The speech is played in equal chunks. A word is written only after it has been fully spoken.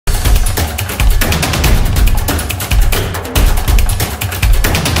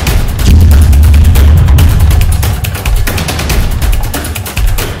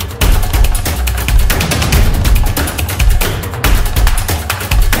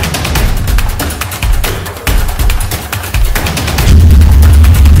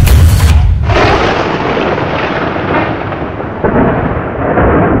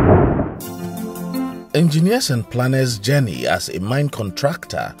engineers and planners' journey as a mine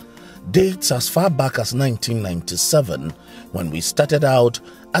contractor dates as far back as 1997, when we started out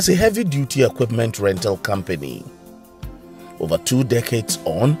as a heavy-duty equipment rental company. Over 2 decades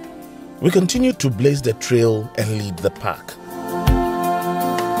on, we continue to blaze the trail and lead the pack.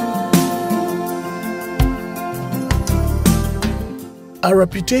 Our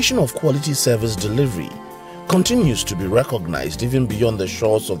reputation of quality service delivery continues to be recognized even beyond the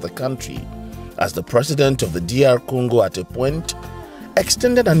shores of the country, as the president of the DR Congo at a point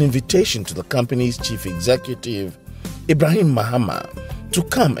extended an invitation to the company's chief executive, Ibrahim Mahama, to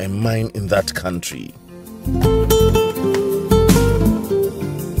come and mine in that country.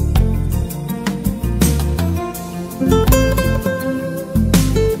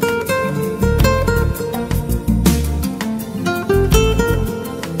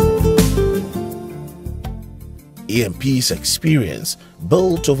 E&P's experience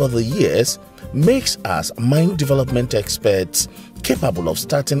built over the years makes us mine development experts capable of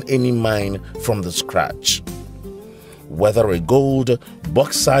starting any mine from the scratch. Whether a gold,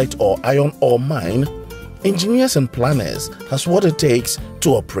 bauxite or iron ore mine, engineers and planners has what it takes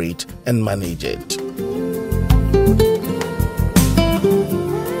to operate and manage it.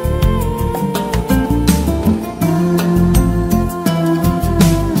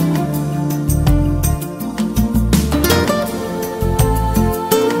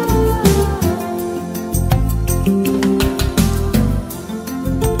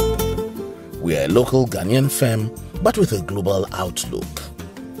 We are a local Ghanaian firm, but with a global outlook.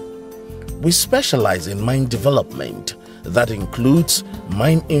 We specialize in mine development that includes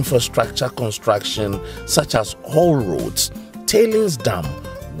mine infrastructure construction such as haul roads, tailings dam,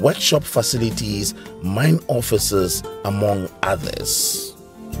 workshop facilities, mine offices, among others.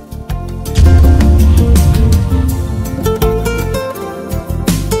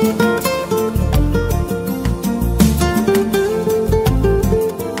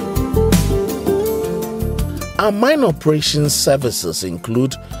 Our mine operations services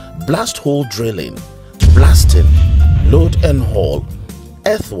include blast hole drilling, blasting, load and haul,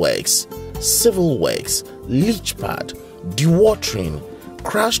 earthworks, civil works, leach pad, dewatering,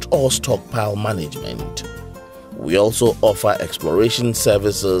 crushed ore stockpile management. We also offer exploration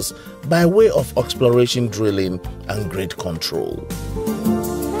services by way of exploration drilling and grade control.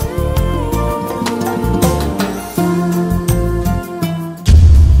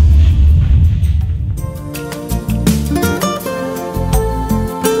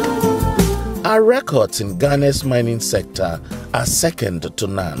 Our records in Ghana's mining sector are second to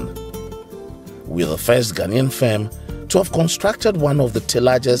none. We are the first Ghanaian firm to have constructed one of the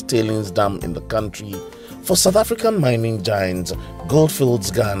largest tailings dam in the country for South African mining giants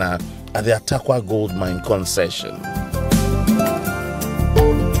Goldfields Ghana and their Tarkwa gold mine concession.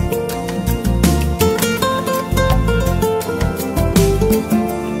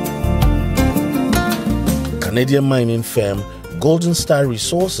 Canadian mining firm Golden Star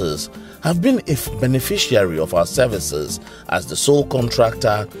Resources have been a beneficiary of our services as the sole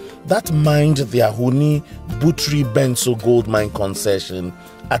contractor that mined the Ahuni Butri Benso gold mine concession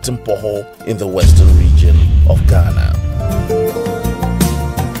at Mpoho in the western region of Ghana.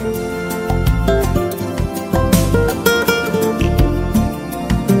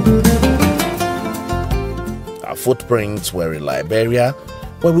 Our footprints were in Liberia,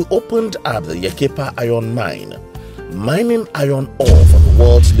 where we opened up the Yekepa iron mine, mining iron ore for the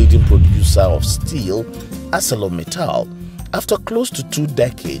world's leading producer of steel, ArcelorMittal, after close to 2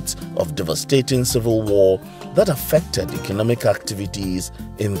 decades of devastating civil war that affected economic activities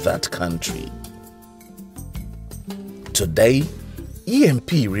in that country. Today,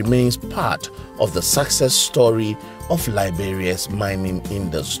 E&P remains part of the success story of Liberia's mining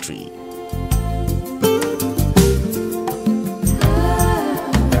industry.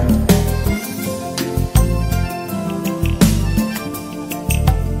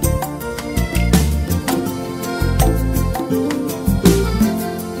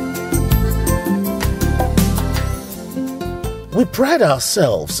 We pride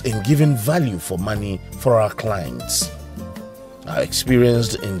ourselves in giving value for money for our clients. Our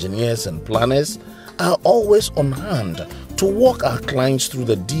experienced engineers and planners are always on hand to walk our clients through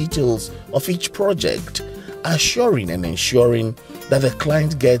the details of each project, assuring and ensuring that the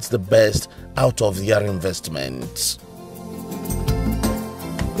client gets the best out of their investments.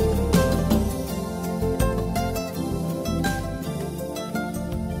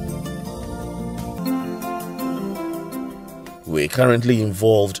 We're currently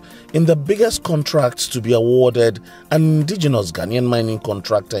involved in the biggest contracts to be awarded an indigenous Ghanaian mining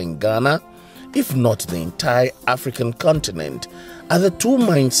contractor in Ghana, if not the entire African continent, are the two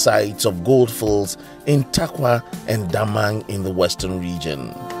mine sites of Goldfields in Tarkwa and Damang in the western region.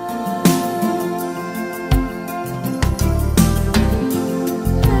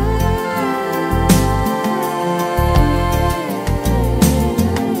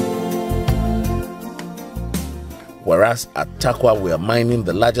 Whereas at Tarkwa we are mining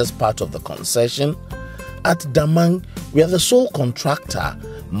the largest part of the concession, at Damang we are the sole contractor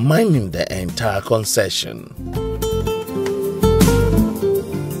mining the entire concession.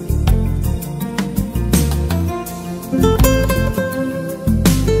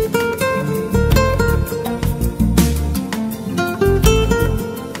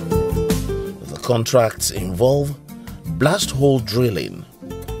 The contracts involve blast hole drilling,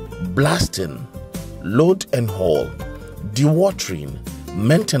 blasting, load and haul, dewatering,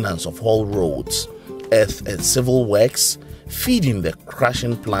 maintenance of haul roads, earth and civil works, feeding the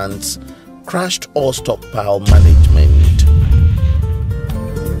crushing plants, crushed ore stockpile management.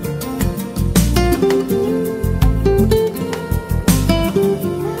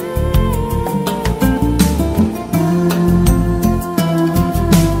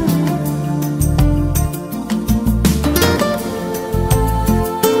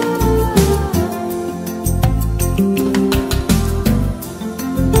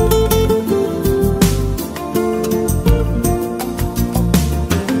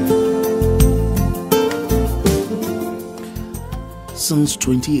 Since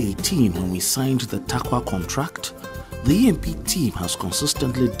 2018, when we signed the Tarkwa contract, the E&P team has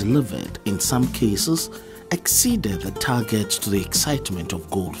consistently delivered, in some cases, exceeded the targets to the excitement of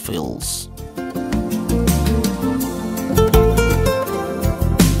Goldfields.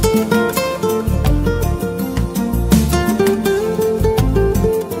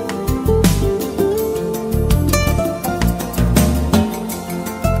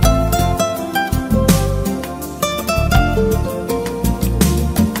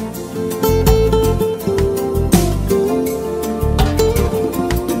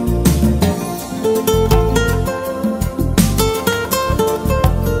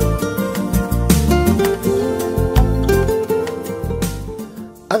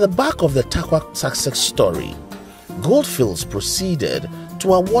 At the back of the Tarkwa success story, Goldfields proceeded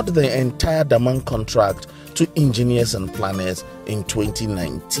to award the entire Damang contract to engineers and planners in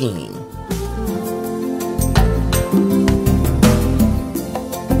 2019.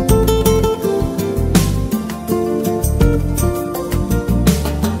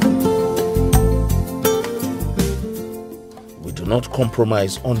 We do not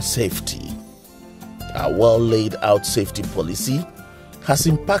compromise on safety. Our well-laid out safety policy has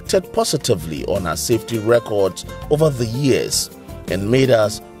impacted positively on our safety records over the years and made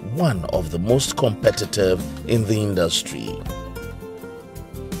us one of the most competitive in the industry.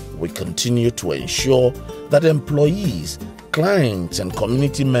 We continue to ensure that employees, clients, and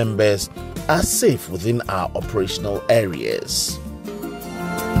community members are safe within our operational areas.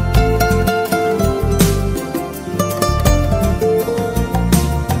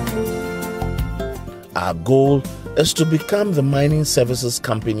 Our goal is to become the mining services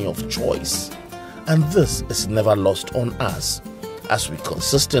company of choice, and this is never lost on us as we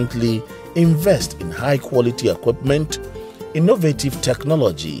consistently invest in high-quality equipment, innovative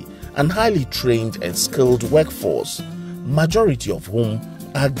technology, and highly trained and skilled workforce, majority of whom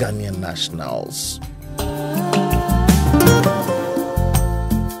are Ghanaian nationals.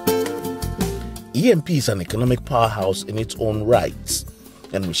 E&P is an economic powerhouse in its own rights,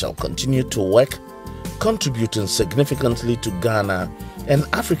 and we shall continue to work contributing significantly to Ghana and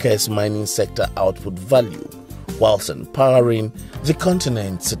Africa's mining sector output value, whilst empowering the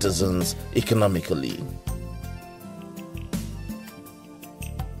continent's citizens economically.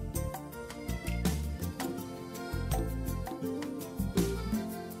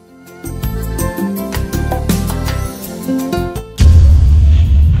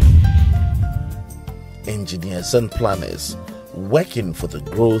 Engineers and planners working for the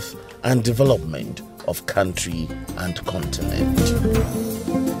growth and development of country and continent.